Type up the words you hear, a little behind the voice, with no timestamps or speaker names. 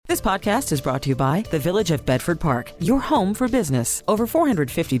This podcast is brought to you by the Village of Bedford Park, your home for business. Over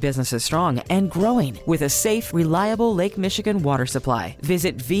 450 businesses strong and growing with a safe, reliable Lake Michigan water supply.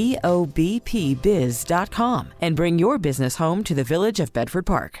 Visit VOBPBiz.com and bring your business home to the Village of Bedford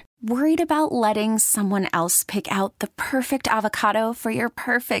Park. Worried about letting someone else pick out the perfect avocado for your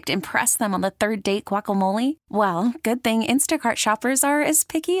perfect impress them on the third date guacamole? Well, good thing Instacart shoppers are as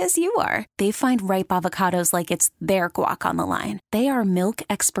picky as you are. They find ripe avocados like it's their guac on the line. They are milk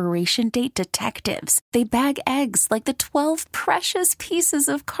expiration date detectives. They bag eggs like the 12 precious pieces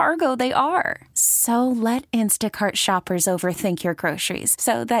of cargo they are. So let Instacart shoppers overthink your groceries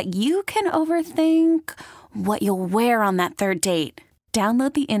so that you can overthink what you'll wear on that third date.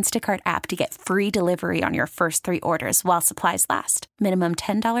 Download the Instacart app to get free delivery on your first 3 orders while supplies last. Minimum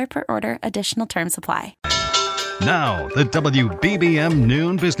 $10 per order. Additional terms apply. Now, the WBBM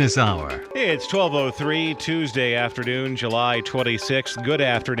Noon Business Hour. It's 12:03, Tuesday afternoon, July 26th. Good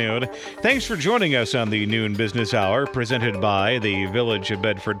afternoon. Thanks for joining us on the Noon Business Hour, presented by the Village of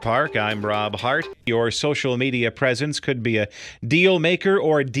Bedford Park. I'm Rob Hart. Your social media presence could be a deal maker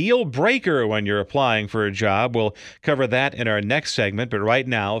or deal breaker when you're applying for a job. We'll cover that in our next segment, but right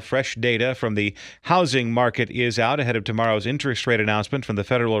now, fresh data from the housing market is out ahead of tomorrow's interest rate announcement from the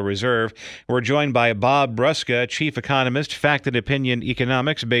Federal Reserve. We're joined by Bob Bruska, Chief Economist, Fact and Opinion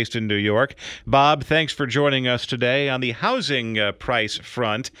Economics, based in New York. Bob, thanks for joining us today. On the housing price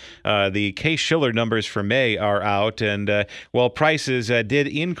front, the Case-Shiller numbers for May are out, and while prices did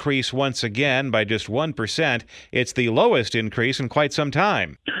increase once again by just 1%, it's the lowest increase in quite some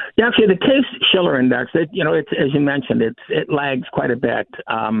time. Yeah, actually, the Case-Shiller index, it's as you mentioned, it lags quite a bit.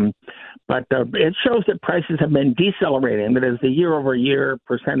 But it shows that prices have been decelerating, that as the year-over-year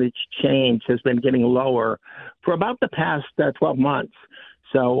percentage change has been getting lower for about the past 12 months.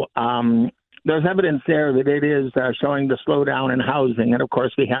 So there's evidence there that it is showing the slowdown in housing. And, of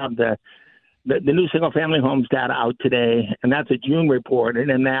course, we have the new single-family homes data out today, and that's a June report. And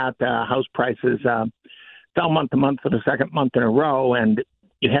in that, house prices fell month to month for the second month in a row, and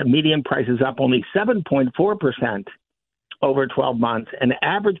you have median prices up only 7.4% over 12 months, and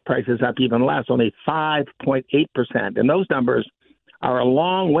average prices up even less, only 5.8%. And those numbers are a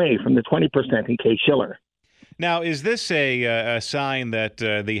long way from the 20% in Case-Shiller. Now, is this a sign that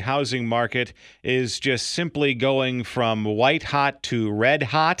the housing market is just simply going from white hot to red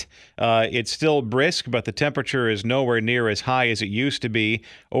hot? It's still brisk, but the temperature is nowhere near as high as it used to be.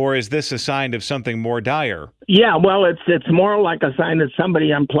 Or is this a sign of something more dire? Yeah, well, it's more like a sign that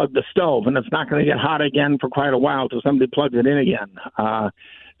somebody unplugged the stove, and it's not going to get hot again for quite a while until somebody plugs it in again.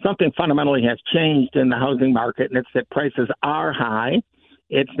 Something fundamentally has changed in the housing market, and it's that prices are high.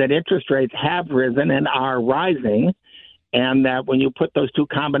 It's that interest rates have risen and are rising, and that when you put those two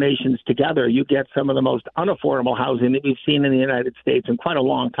combinations together, you get some of the most unaffordable housing that we've seen in the United States in quite a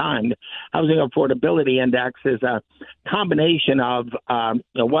long time. The Housing Affordability Index is a combination of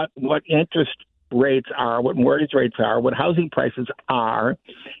what interest rates are, what mortgage rates are, what housing prices are,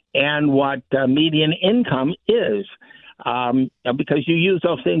 and what median income is. Because you use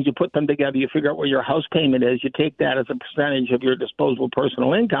those things, you put them together, you figure out what your house payment is, you take that as a percentage of your disposable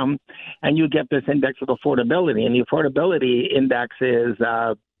personal income, and you get this index of affordability. And the affordability index has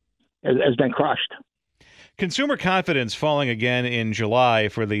been crushed. Consumer confidence falling again in July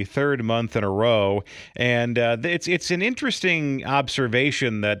for the third month in a row. And it's an interesting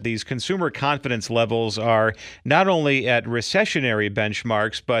observation that these consumer confidence levels are not only at recessionary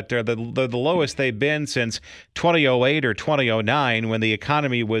benchmarks, but they're the lowest they've been since 2008 or 2009, when the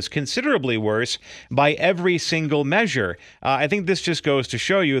economy was considerably worse by every single measure. I think this just goes to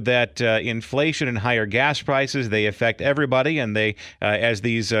show you that inflation and higher gas prices, they affect everybody. And they, as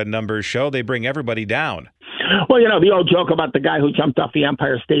these numbers show, they bring everybody down. Well, the old joke about the guy who jumped off the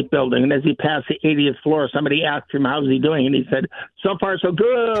Empire State Building, and as he passed the 80th floor, somebody asked him, how's he doing? And he said, so far, so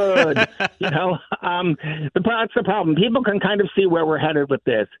good. That's the problem. People can kind of see where we're headed with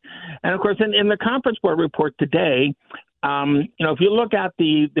this. And, of course, in the Conference Board report today, if you look at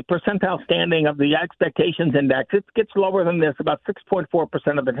the percentile standing of the expectations index, it gets lower than this about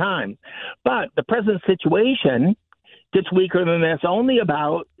 6.4% of the time. But the present situation gets weaker than this only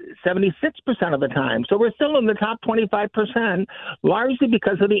about 76% of the time. So we're still in the top 25%, largely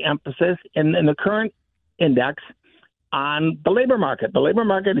because of the emphasis in the current index on the labor market. The labor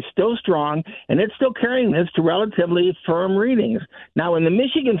market is still strong, and it's still carrying this to relatively firm readings. Now, in the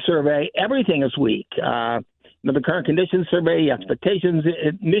Michigan survey, everything is weak. The current conditions survey, expectations,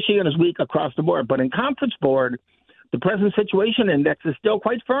 Michigan is weak across the board. But in Conference Board, the present situation index is still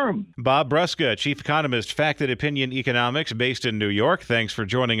quite firm. Bob Brusca, Chief Economist, Fact and Opinion Economics, based in New York. Thanks for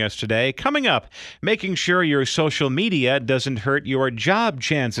joining us today. Coming up, making sure your social media doesn't hurt your job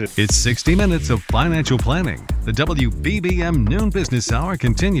chances. It's 60 minutes of financial planning. The WBBM Noon Business Hour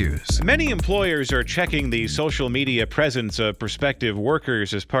continues. Many employers are checking the social media presence of prospective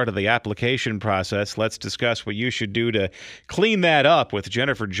workers as part of the application process. Let's discuss what you should do to clean that up with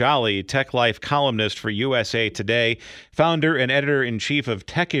Jennifer Jolly, Tech Life columnist for USA Today, founder and editor-in-chief of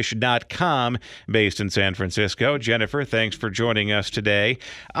Techish.com, based in San Francisco. Jennifer, thanks for joining us today.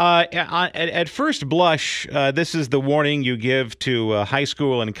 At first blush, this is the warning you give to high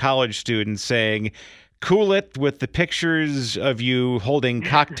school and college students saying, cool it with the pictures of you holding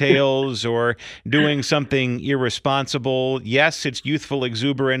cocktails or doing something irresponsible. Yes, it's youthful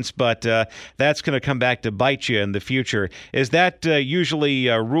exuberance, but that's going to come back to bite you in the future. Is that usually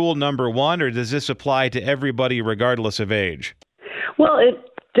rule number one, or does this apply to everybody regardless of age? Well, it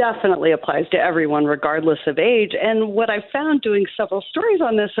definitely applies to everyone regardless of age. And what I found doing several stories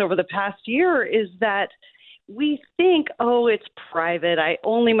on this over the past year is that we think, oh, it's private.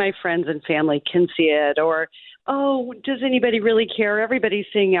 Only my friends and family can see it. Or, oh, does anybody really care? Everybody's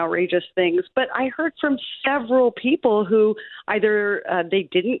seeing outrageous things. But I heard from several people who either they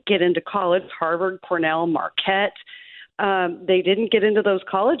didn't get into college, Harvard, Cornell, Marquette. They didn't get into those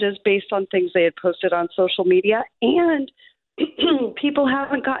colleges based on things they had posted on social media. And people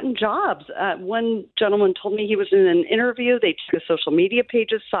haven't gotten jobs. One gentleman told me he was in an interview. They took his social media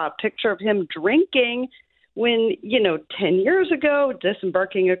pages, saw a picture of him drinking when, 10 years ago,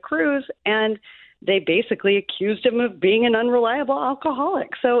 disembarking a cruise, and they basically accused him of being an unreliable alcoholic.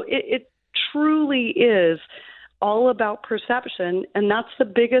 So it truly is all about perception, and that's the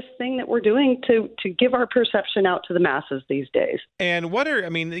biggest thing that we're doing to give our perception out to the masses these days. And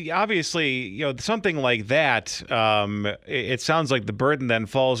obviously, something like that, it sounds like the burden then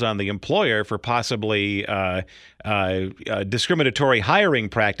falls on the employer for possibly discriminatory hiring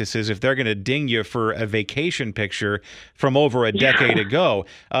practices if they're going to ding you for a vacation picture from over a decade ago.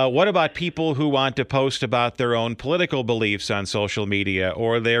 What about people who want to post about their own political beliefs on social media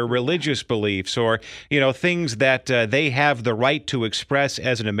or their religious beliefs or, things that they have the right to express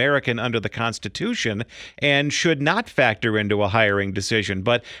as an American under the Constitution and should not factor into a hiring decision?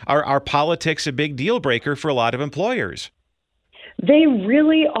 But are politics a big deal breaker for a lot of employers? They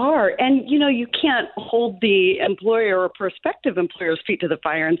really are. And, you can't hold the employer or prospective employer's feet to the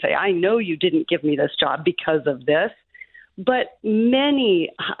fire and say, I know you didn't give me this job because of this. But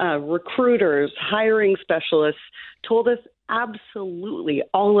many recruiters, hiring specialists told us absolutely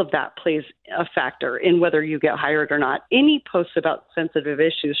all of that plays a factor in whether you get hired or not. Any posts about sensitive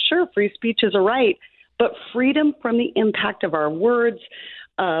issues, sure, free speech is a right, but freedom from the impact of our words,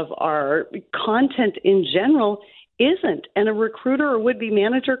 of our content in general, isn't. And a recruiter or would-be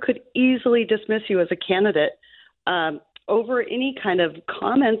manager could easily dismiss you as a candidate over any kind of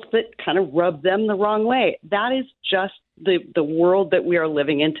comments that kind of rub them the wrong way. That is just the world that we are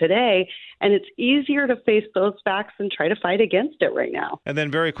living in today. And it's easier to face those facts and try to fight against it right now. And then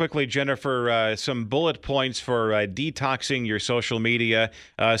very quickly, Jennifer, some bullet points for detoxing your social media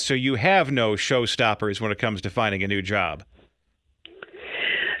so you have no showstoppers when it comes to finding a new job.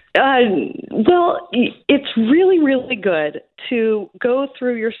 Well, it's really, really good to go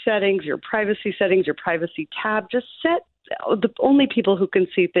through your settings, your privacy tab. Just set the only people who can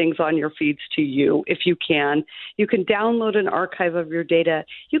see things on your feeds to you, if you can. You can download an archive of your data.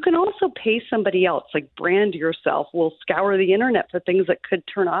 You can also pay somebody else, like Brand Yourself. Will scour the internet for things that could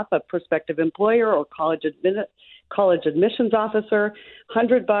turn off a prospective employer or college admissions officer.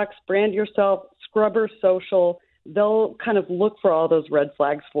 $100, Brand Yourself, Scrubber Social. They'll kind of look for all those red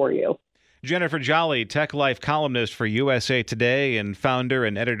flags for you. Jennifer Jolly, Tech Life columnist for USA Today and founder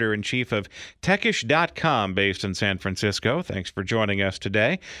and editor-in-chief of Techish.com, based in San Francisco. Thanks for joining us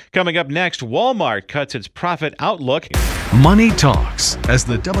today. Coming up next, Walmart cuts its profit outlook. Money Talks as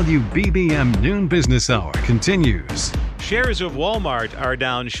the WBBM Noon Business Hour continues. Shares of Walmart are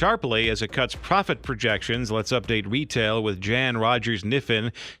down sharply as it cuts profit projections. Let's update retail with Jan Rogers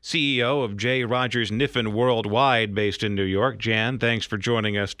Kniffen, CEO of J. Rogers Kniffen Worldwide, based in New York. Jan, thanks for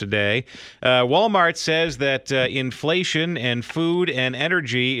joining us today. Walmart says that inflation and food and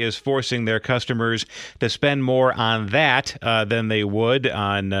energy is forcing their customers to spend more on that than they would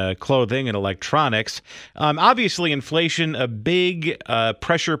on clothing and electronics. Obviously, inflation, a big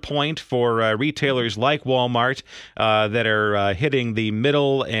pressure point for retailers like Walmart. that are hitting the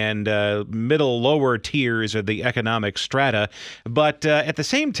middle and middle lower tiers of the economic strata. But at the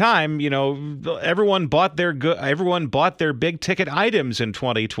same time, everyone bought their big ticket items in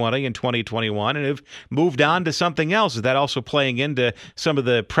 2020 and 2021 and have moved on to something else. Is that also playing into some of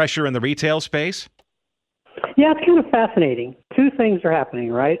the pressure in the retail space? Yeah, it's kind of fascinating. Two things are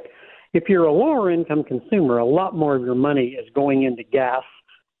happening, right? If you're a lower income consumer, a lot more of your money is going into gas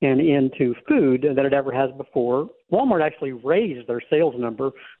and into food than it ever has before. Walmart actually raised their sales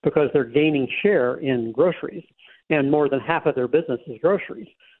number because they're gaining share in groceries, and more than half of their business is groceries.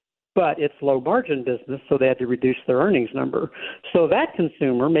 But it's low margin business, so they had to reduce their earnings number. So that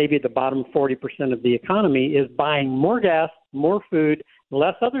consumer, maybe the bottom 40% of the economy, is buying more gas, more food,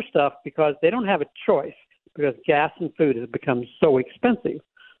 less other stuff because they don't have a choice, because gas and food has become so expensive.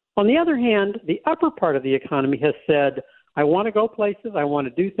 On the other hand, the upper part of the economy has said, I want to go places, I want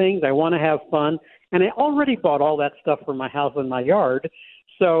to do things, I want to have fun, and I already bought all that stuff for my house and my yard,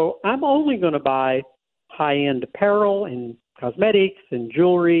 so I'm only going to buy high-end apparel and cosmetics and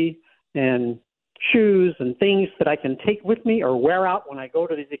jewelry and shoes and things that I can take with me or wear out when I go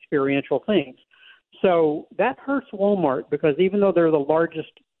to these experiential things. So that hurts Walmart because even though they're the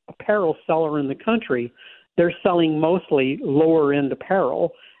largest apparel seller in the country, they're selling mostly lower-end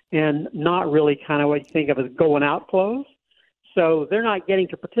apparel and not really kind of what you think of as going-out clothes. So they're not getting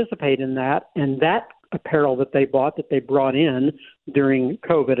to participate in that, and that apparel that they bought, that they brought in during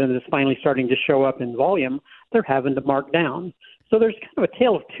COVID and is finally starting to show up in volume, they're having to mark down. So there's kind of a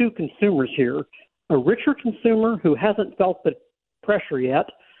tale of two consumers here. A richer consumer who hasn't felt the pressure yet,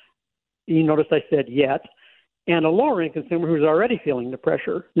 you notice I said yet, and a lower-end consumer who's already feeling the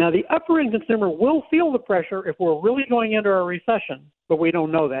pressure. Now, the upper-end consumer will feel the pressure if we're really going into a recession, but we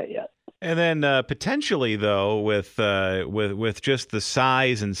don't know that yet. And then potentially, though, with just the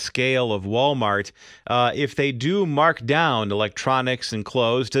size and scale of Walmart, if they do mark down electronics and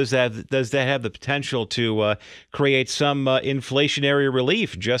clothes, does that have the potential to create some inflationary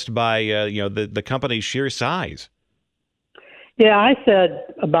relief just by the company's sheer size? Yeah, I said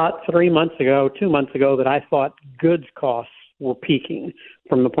about 2 months ago, that I thought goods costs were peaking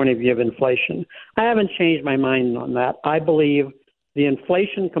from the point of view of inflation. I haven't changed my mind on that. I believe the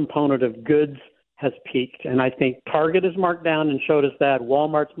inflation component of goods has peaked, and I think Target is marked down and showed us that.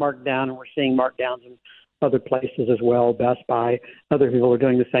 Walmart's marked down, and we're seeing markdowns in other places as well. Best Buy, other people are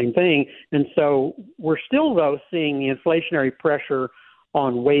doing the same thing. And so we're still, though, seeing the inflationary pressure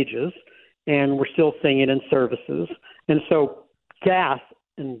on wages, and we're still seeing it in services. And so gas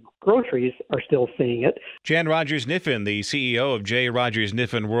and groceries are still seeing it. Jan Rogers-Kniffen, the CEO of J.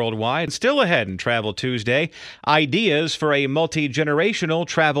 Rogers-Kniffen Worldwide, still ahead in Travel Tuesday. Ideas for a multi-generational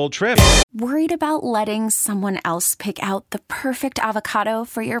travel trip. Worried about letting someone else pick out the perfect avocado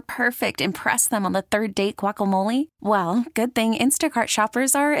for your perfect impress them on the third date guacamole? Well, good thing Instacart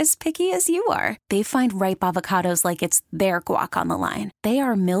shoppers are as picky as you are. They find ripe avocados like it's their guac on the line. They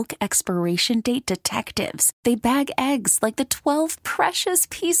are milk expiration date detectives. They bag eggs like the 12 precious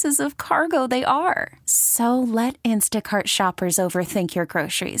pieces of cargo they are. So let Instacart shoppers overthink your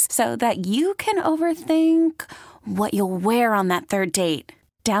groceries so that you can overthink what you'll wear on that third date.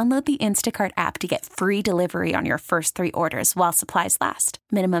 Download the Instacart app to get free delivery on your first 3 orders while supplies last.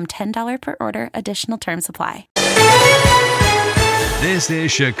 Minimum $10 per order. Additional terms apply. This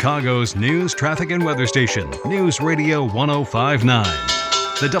is Chicago's news, traffic, and weather station, News Radio 105.9.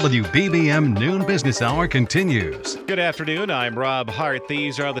 The WBBM Noon Business Hour continues. Good afternoon. I'm Rob Hart.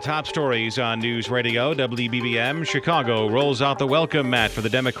 These are the top stories on News Radio. WBBM Chicago rolls out the welcome mat for the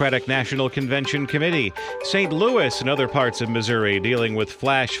Democratic National Convention Committee. St. Louis and other parts of Missouri dealing with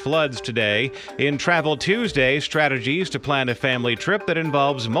flash floods today. In Travel Tuesday, strategies to plan a family trip that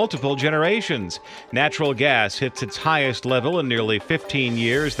involves multiple generations. Natural gas hits its highest level in nearly 15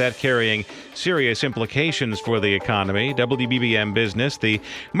 years, that carrying serious implications for the economy. WBBM Business, the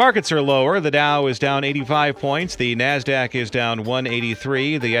markets are lower. The Dow is down 85 points. The Nasdaq is down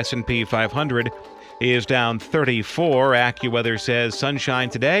 183. The S&P 500 is down 34. AccuWeather says sunshine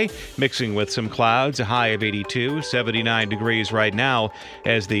today, mixing with some clouds, a high of 82, 79 degrees right now.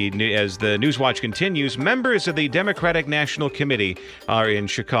 As the Newswatch continues, members of the Democratic National Committee are in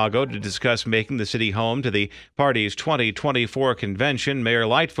Chicago to discuss making the city home to the party's 2024 convention. Mayor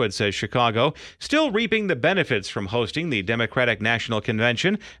Lightfoot says Chicago still reaping the benefits from hosting the Democratic National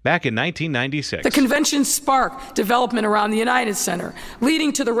Convention back in 1996. The convention sparked development around the United Center,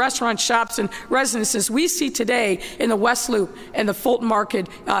 leading to the restaurant, shops, and residences we see today in the West Loop and the Fulton Market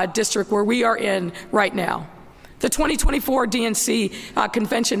district where we are in right now. The 2024 DNC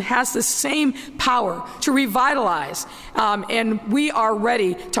convention has the same power to revitalize, and we are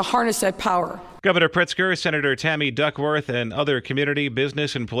ready to harness that power. Governor Pritzker, Senator Tammy Duckworth, and other community,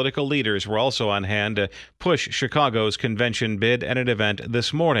 business, and political leaders were also on hand to push Chicago's convention bid at an event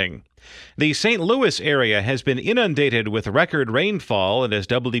this morning. The St. Louis area has been inundated with record rainfall, and as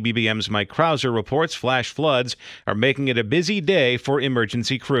WBBM's Mike Krauser reports, flash floods are making it a busy day for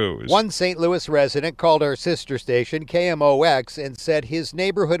emergency crews. One St. Louis resident called our sister station, KMOX, and said his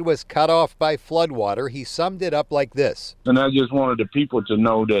neighborhood was cut off by floodwater. He summed it up like this. And I just wanted the people to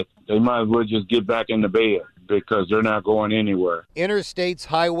know that they might as well just get back in the bed, because they're not going anywhere. Interstates,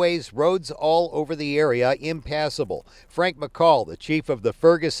 highways, roads all over the area impassable. Frank McCall, the chief of the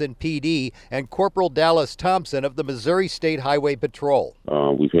Ferguson PD, and Corporal Dallas Thompson of the Missouri State Highway Patrol.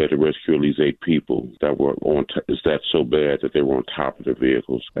 We've had to rescue at least 8 people that were on. Is that so bad that they were on top of their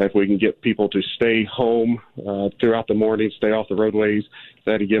vehicles? If we can get people to stay home throughout the morning, stay off the roadways,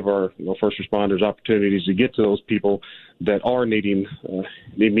 that'll give our first responders opportunities to get to those people that are needing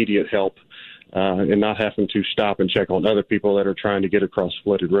immediate help. And not having to stop and check on other people that are trying to get across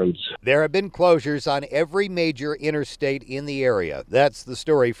flooded roads. There have been closures on every major interstate in the area. That's the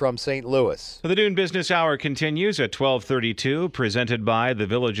story from St. Louis. The Noon Business Hour continues at 12:32, presented by the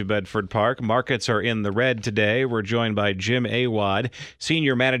Village of Bedford Park. Markets are in the red today. We're joined by Jim Awad,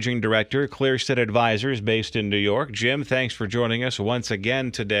 Senior Managing Director, Clearstead Advisors, based in New York. Jim, thanks for joining us once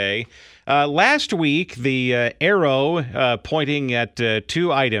again today. Last week, the arrow pointing at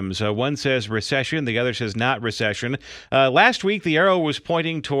 2 items. One says recession, the other says not recession. Last week, the arrow was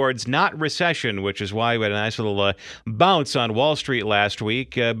pointing towards not recession, which is why we had a nice little bounce on Wall Street last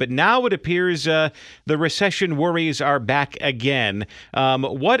week. But now it appears the recession worries are back again.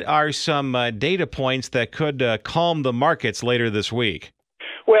 What are some data points that could calm the markets later this week?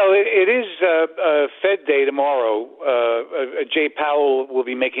 Well, it is Fed Day tomorrow. Jay Powell will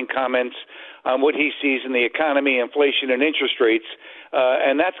be making comments on what he sees in the economy, inflation, and interest rates,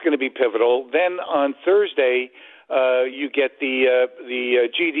 and that's going to be pivotal. Then on Thursday, you get the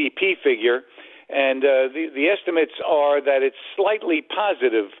GDP figure, and the estimates are that it's slightly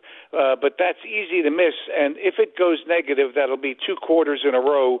positive, but that's easy to miss. And if it goes negative, that'll be 2 quarters in a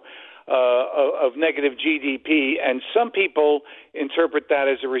row of negative GDP, and some people interpret that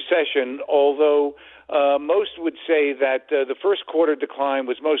as a recession, although most would say that the first quarter decline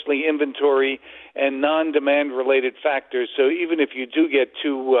was mostly inventory and non-demand related factors. So even if you do get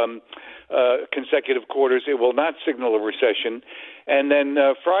 2 consecutive quarters, it will not signal a recession. And then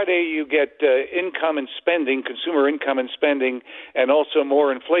Friday you get income and spending, consumer income and spending, and also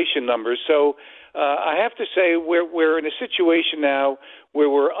more inflation numbers. So I have to say we're in a situation now where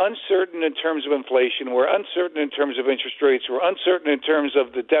we're uncertain in terms of inflation, we're uncertain in terms of interest rates, we're uncertain in terms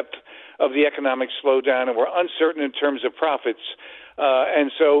of the depth of the economic slowdown, and we're uncertain in terms of profits.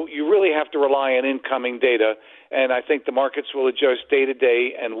 And so you really have to rely on incoming data. And I think the markets will adjust day to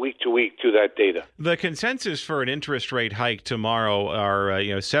day and week to week to that data. The consensus for an interest rate hike tomorrow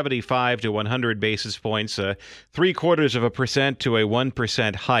are 75 to 100 basis points, 0.75% to a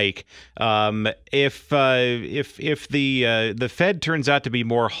 1% hike. If the Fed turns out to be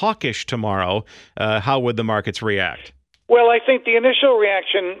more hawkish tomorrow, how would the markets react? Well, I think the initial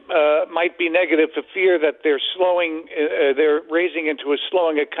reaction might be negative for fear that they're raising into a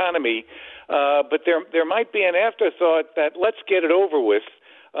slowing economy. But there might be an afterthought that let's get it over with.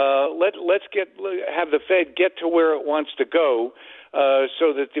 Let's have the Fed get to where it wants to go,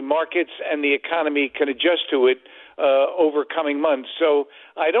 so that the markets and the economy can adjust to it over coming months. So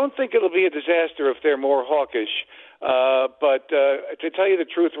I don't think it'll be a disaster if they're more hawkish. But to tell you the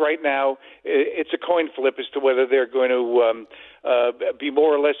truth, right now it's a coin flip as to whether they're going to be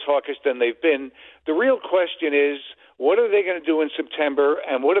more or less hawkish than they've been. The real question is, what are they going to do in September,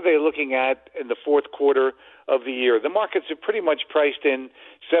 and what are they looking at in the fourth quarter of the year? The markets are pretty much priced in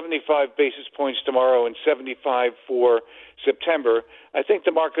 75 basis points tomorrow and 75 for September. I think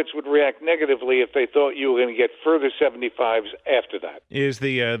the markets would react negatively if they thought you were going to get further 75s after that. Is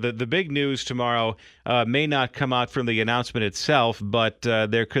the big news tomorrow may not come out from the announcement itself, but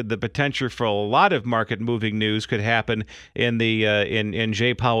the potential for a lot of market moving news could happen in in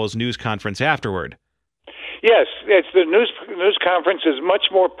Jay Powell's news conference afterward. Yes, it's the news conference is much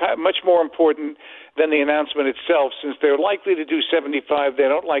more important than the announcement itself, since they're likely to do 75. They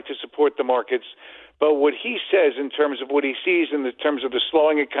don't like to support the markets. But what he says in terms of what he sees in terms of the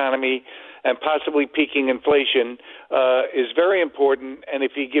slowing economy and possibly peaking inflation is very important. And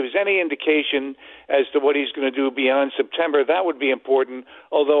if he gives any indication as to what he's going to do beyond September, that would be important,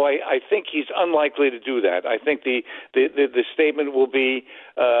 although I think he's unlikely to do that. I think the statement will be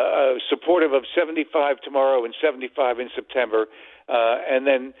supportive of 75 tomorrow and 75 in September. and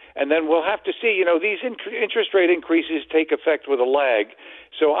then we'll have to see. These interest rate increases take effect with a lag,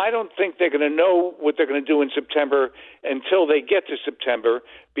 so I don't think they're going to know what they're going to do in September until they get to September,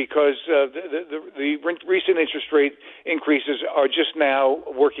 because the recent interest rate increases are just now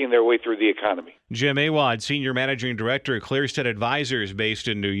working their way through the economy. Jim Awad, Senior Managing Director at Clearstead Advisors based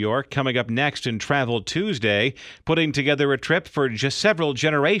in New York, coming up next in Travel Tuesday, putting together a trip for just several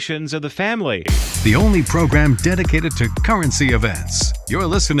generations of the family. The only program dedicated to currency events. You're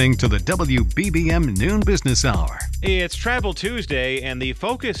listening to the WBBM Noon Business Hour. It's Travel Tuesday, and the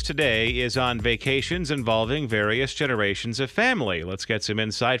focus today is on vacations involving various generations of family. Let's get some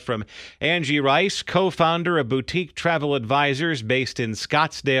insight from Angie Rice, co-founder of Boutique Travel Advisors based in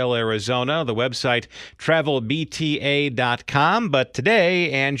Scottsdale, Arizona. The website travelbta.com. But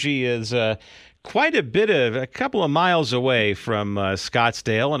today, Angie is quite a couple of miles away from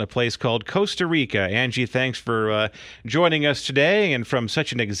Scottsdale in a place called Costa Rica. Angie, thanks for joining us today and from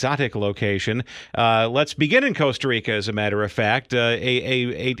such an exotic location. Let's begin in Costa Rica, as a matter of fact.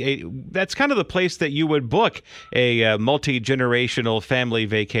 That's kind of the place that you would book a multi-generational family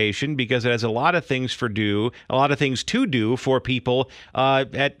vacation, because it has a lot of things to do for people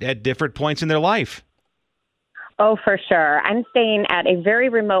at different points in their life. Oh, for sure. I'm staying at a very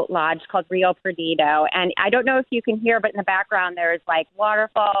remote lodge called Rio Perdido. And I don't know if you can hear, but in the background, there's like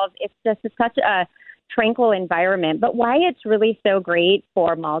waterfalls. It's just such a tranquil environment. But why it's really so great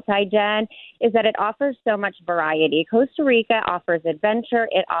for multi-gen is that it offers so much variety. Costa Rica offers adventure.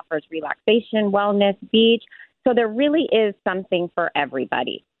 It offers relaxation, wellness, beach. So there really is something for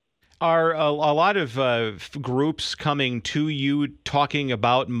everybody. Are a lot of groups coming to you talking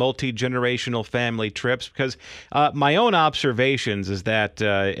about multi-generational family trips? Because my own observations is that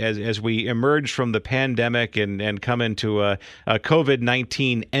as we emerge from the pandemic and come into a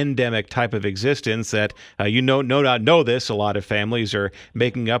COVID-19 endemic type of existence, that no doubt know this, a lot of families are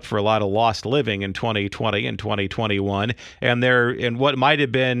making up for a lot of lost living in 2020 and 2021, and what might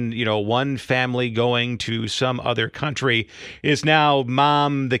have been one family going to some other country is now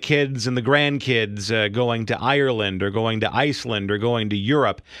mom, the kids, and the grandkids going to Ireland or going to Iceland or going to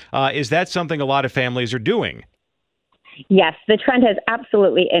Europe. Is that something a lot of families are doing? Yes, the trend has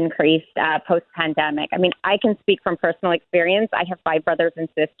absolutely increased post-pandemic. I mean, I can speak from personal experience. I have 5 brothers and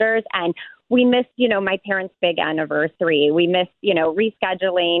sisters, and we missed, my parents' big anniversary. We missed,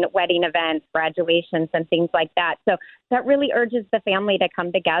 rescheduling wedding events, graduations, and things like that. So that really urges the family to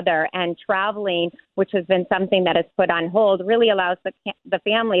come together, and traveling, which has been something that is put on hold, really allows the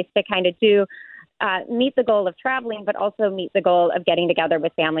families to kind of meet the goal of traveling, but also meet the goal of getting together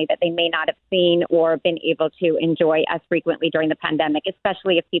with family that they may not have seen or been able to enjoy as frequently during the pandemic,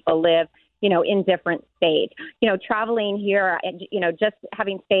 especially if people live, in different states. Traveling here, just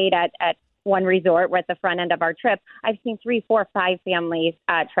having stayed at one resort, we're at the front end of our trip, I've seen 3, 4, 5 families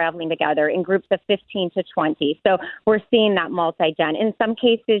traveling together in groups of 15 to 20. So we're seeing that multi-gen. In some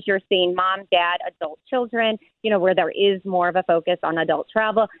cases, you're seeing mom, dad, adult children, where there is more of a focus on adult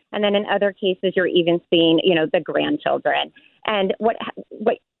travel. And then in other cases, you're even seeing, the grandchildren. And what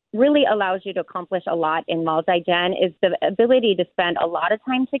really allows you to accomplish a lot in multi-gen is the ability to spend a lot of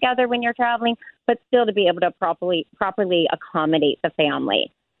time together when you're traveling, but still to be able to properly accommodate the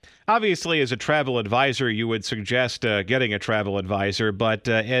family. Obviously, as a travel advisor, you would suggest getting a travel advisor, but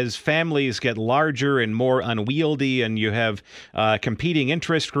as families get larger and more unwieldy, and you have competing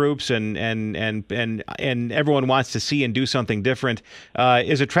interest groups, and everyone wants to see and do something different,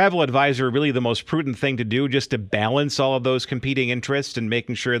 is a travel advisor really the most prudent thing to do, just to balance all of those competing interests and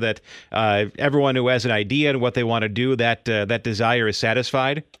making sure that everyone who has an idea and what they want to do, that desire is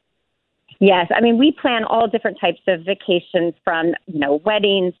satisfied? Yes. I mean, we plan all different types of vacations, from,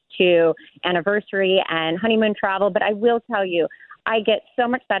 weddings to anniversary and honeymoon travel. But I will tell you, I get so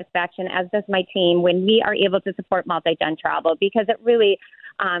much satisfaction, as does my team, when we are able to support multi-gen travel, because it really,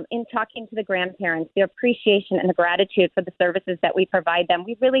 in talking to the grandparents, the appreciation and the gratitude for the services that we provide them,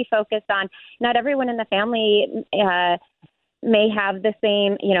 we really focus on not everyone in the family may have the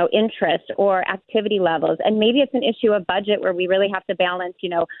same, interest or activity levels. And maybe it's an issue of budget where we really have to balance,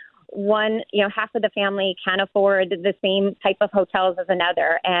 half of the family can't afford the same type of hotels as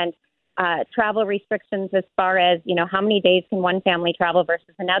another, and travel restrictions as far as, how many days can one family travel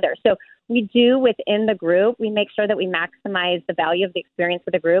versus another. So we do, within the group, we make sure that we maximize the value of the experience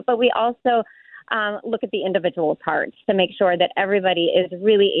of the group, but we also look at the individual parts to make sure that everybody is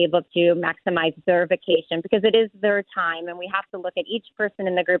really able to maximize their vacation, because it is their time, and we have to look at each person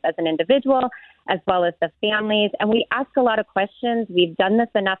in the group as an individual, as well as the families. And we ask a lot of questions. We've done this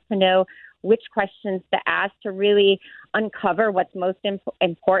enough to know which questions to ask to really uncover what's most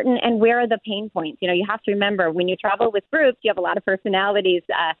important and where are the pain points. You know, you have to remember when you travel with groups, you have a lot of personalities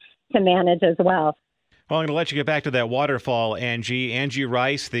to manage as well. Well, I'm going to let you get back to that waterfall, Angie. Angie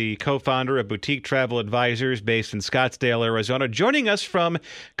Rice, the co-founder of Boutique Travel Advisors based in Scottsdale, Arizona, joining us from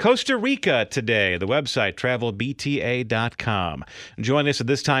Costa Rica today. The website, travelbta.com. Join us at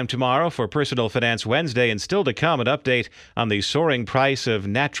this time tomorrow for Personal Finance Wednesday, and still to come, an update on the soaring price of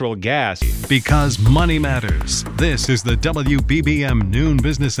natural gas. Because money matters. This is the WBBM Noon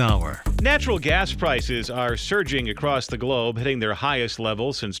Business Hour. Natural gas prices are surging across the globe, hitting their highest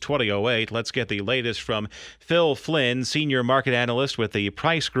level since 2008. Let's get the latest from Phil Flynn, Senior Market Analyst with the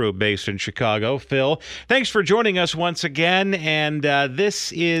Price Group based in Chicago. Phil, thanks for joining us once again. And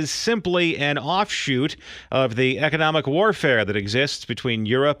this is simply an offshoot of the economic warfare that exists between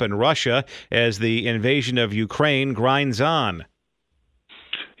Europe and Russia as the invasion of Ukraine grinds on.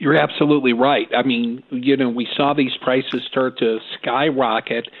 You're absolutely right. I mean, you know, we saw these prices start to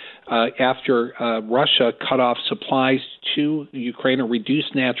skyrocket after Russia cut off supplies to Ukraine or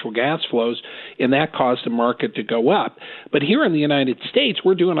reduced natural gas flows, and that caused the market to go up. But here in the United States,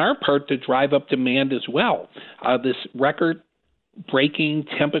 we're doing our part to drive up demand as well. This record-breaking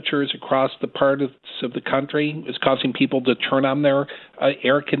temperatures across the parts of the country is causing people to turn on their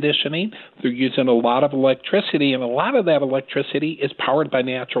air conditioning. They're using a lot of electricity, and a lot of that electricity is powered by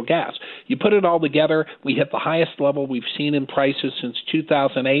natural gas. You put it all together, we hit the highest level we've seen in prices since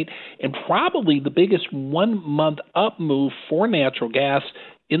 2008, and probably the biggest 1 month up move for natural gas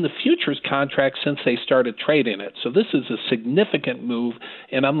in the futures contract since they started trading it. So this is a significant move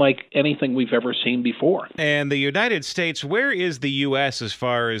and unlike anything we've ever seen before. And the United States, where is the U.S. as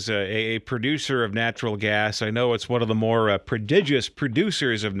far as a producer of natural gas? I know it's one of the more prodigious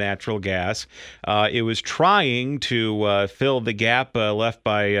producers of natural gas. It was trying to fill the gap left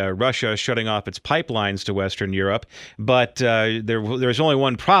by Russia shutting off its pipelines to Western Europe. But there's only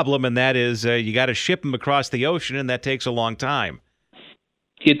one problem, and that is you got to ship them across the ocean, and that takes a long time.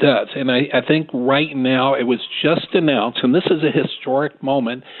 It does. And I think right now it was just announced, and this is a historic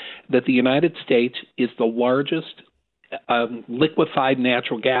moment, that the United States is the largest liquefied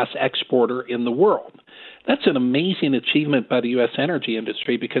natural gas exporter in the world. That's an amazing achievement by the U.S. energy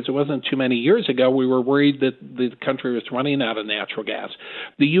industry because it wasn't too many years ago we were worried that the country was running out of natural gas.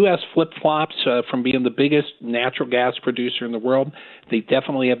 The U.S. flip-flops from being the biggest natural gas producer in the world. They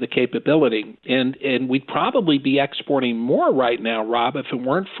definitely have the capability. And we'd probably be exporting more right now, Rob, if it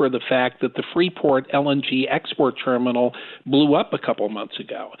weren't for the fact that the Freeport LNG export terminal blew up a couple of months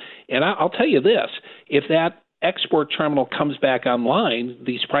ago. And I'll tell you this, if that export terminal comes back online,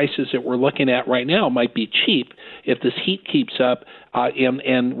 these prices that we're looking at right now might be cheap if this heat keeps up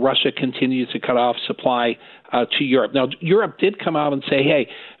and Russia continues to cut off supply to Europe. Now, Europe did come out and say, hey,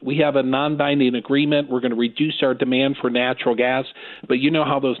 we have a non-binding agreement. We're going to reduce our demand for natural gas. But you know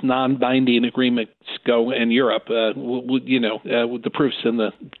how those non-binding agreements go in Europe. The proof's in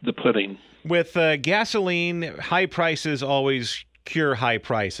the pudding. With gasoline, high prices always cure high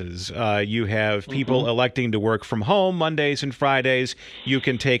prices. You have people electing to work from home Mondays and Fridays. You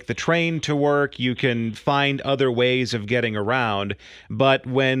can take the train to work. You can find other ways of getting around. But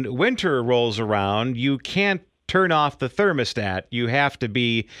when winter rolls around, you can't turn off the thermostat. You have to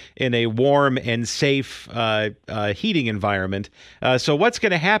be in a warm and safe heating environment. So what's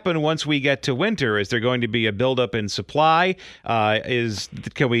going to happen once we get to winter? Is there going to be a buildup in supply? Is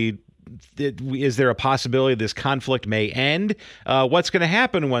there a possibility this conflict may end? What's going to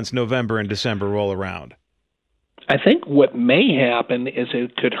happen once November and December roll around? I think what may happen is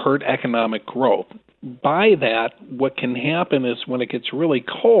it could hurt economic growth. By that, what can happen is when it gets really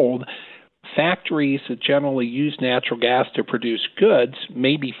cold, factories that generally use natural gas to produce goods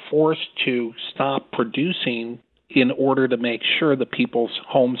may be forced to stop producing in order to make sure that people's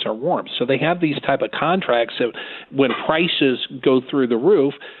homes are warm. So they have these type of contracts that when prices go through the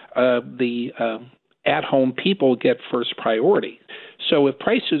roof, the at-home people get first priority. So if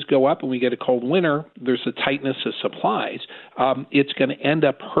prices go up and we get a cold winter, there's a tightness of supplies. It's going to end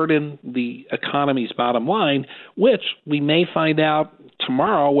up hurting the economy's bottom line, which we may find out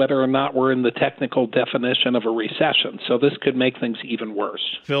tomorrow whether or not we're in the technical definition of a recession. So this could make things even worse.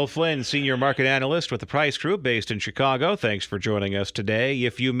 Phil Flynn, Senior Market Analyst with the Price Group based in Chicago. Thanks for joining us today.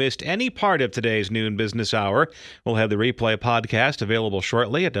 If you missed any part of today's Noon Business Hour, we'll have the replay podcast available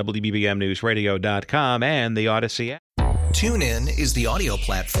shortly at WBBMNewsRadio.com and the Odyssey app. TuneIn is the audio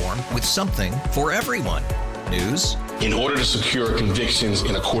platform with something for everyone. News. In order to secure convictions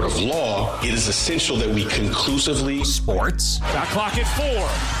in a court of law, it is essential that we conclusively. Sports. Shot clock at 4.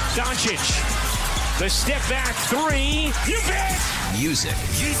 Doncic. The step back 3. You bet. music.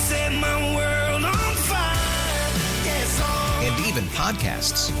 You set my world on fire. Yes, and even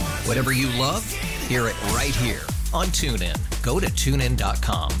podcasts. Whatever you love, hear it right here on TuneIn. Go to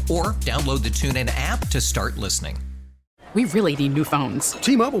TuneIn.com or download the TuneIn app to start listening. We really need new phones.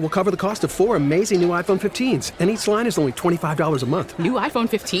 T-Mobile will cover the cost of 4 amazing new iPhone 15s, and each line is only $25 a month. New iPhone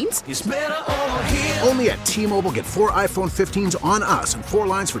 15s? It's better over here. Only at T-Mobile, get 4 iPhone 15s on us and 4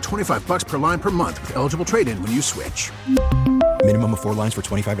 lines for $25 per line per month with eligible trade-in when you switch. Minimum of 4 lines for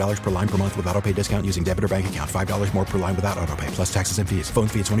 $25 per line per month with autopay discount using debit or bank account. $5 more per line without autopay, plus taxes and fees. Phone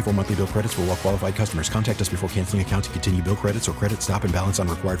fee at 24 monthly bill credits for well-qualified customers. Contact us before canceling account to continue bill credits or credit stop and balance on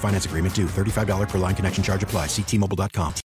required finance agreement due. $35 per line connection charge applies. See T-Mobile.com.